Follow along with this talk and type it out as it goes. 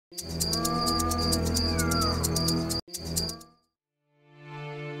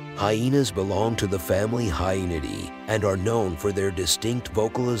Hyenas belong to the family Hyenidae and are known for their distinct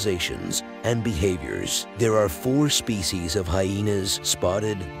vocalizations and behaviors. There are 4 species of hyenas: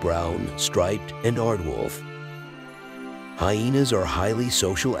 spotted, brown, striped, and Ardwolf. Hyenas are highly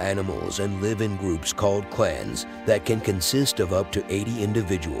social animals and live in groups called clans that can consist of up to 80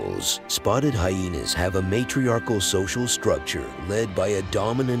 individuals. Spotted hyenas have a matriarchal social structure led by a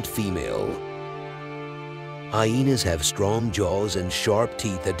dominant female. Hyenas have strong jaws and sharp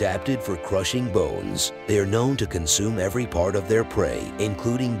teeth adapted for crushing bones. They are known to consume every part of their prey,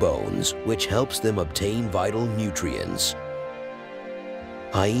 including bones, which helps them obtain vital nutrients.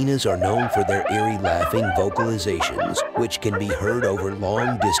 Hyenas are known for their eerie laughing vocalizations, which can be heard over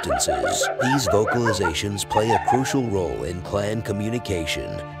long distances. These vocalizations play a crucial role in clan communication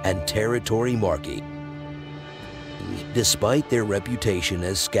and territory marking. Despite their reputation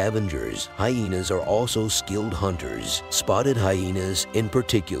as scavengers, hyenas are also skilled hunters. Spotted hyenas, in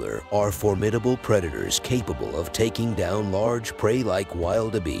particular, are formidable predators capable of taking down large prey like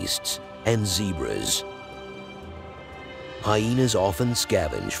wildebeests and zebras. Hyenas often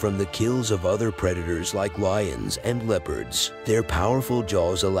scavenge from the kills of other predators like lions and leopards. Their powerful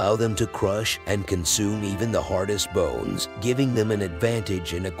jaws allow them to crush and consume even the hardest bones, giving them an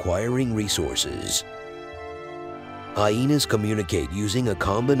advantage in acquiring resources. Hyenas communicate using a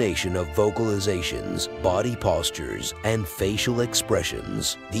combination of vocalizations, body postures, and facial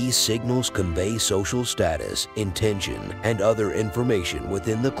expressions. These signals convey social status, intention, and other information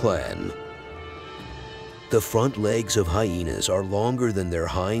within the clan. The front legs of hyenas are longer than their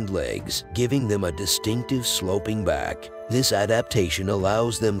hind legs, giving them a distinctive sloping back. This adaptation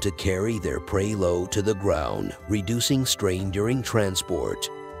allows them to carry their prey low to the ground, reducing strain during transport.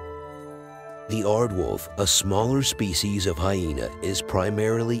 The Ardwolf, a smaller species of hyena, is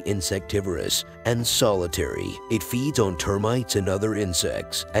primarily insectivorous and solitary. It feeds on termites and other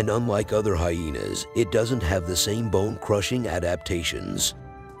insects, and unlike other hyenas, it doesn't have the same bone-crushing adaptations.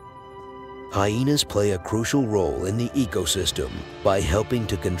 Hyenas play a crucial role in the ecosystem by helping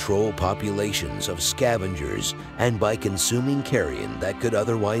to control populations of scavengers and by consuming carrion that could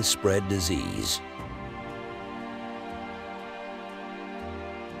otherwise spread disease.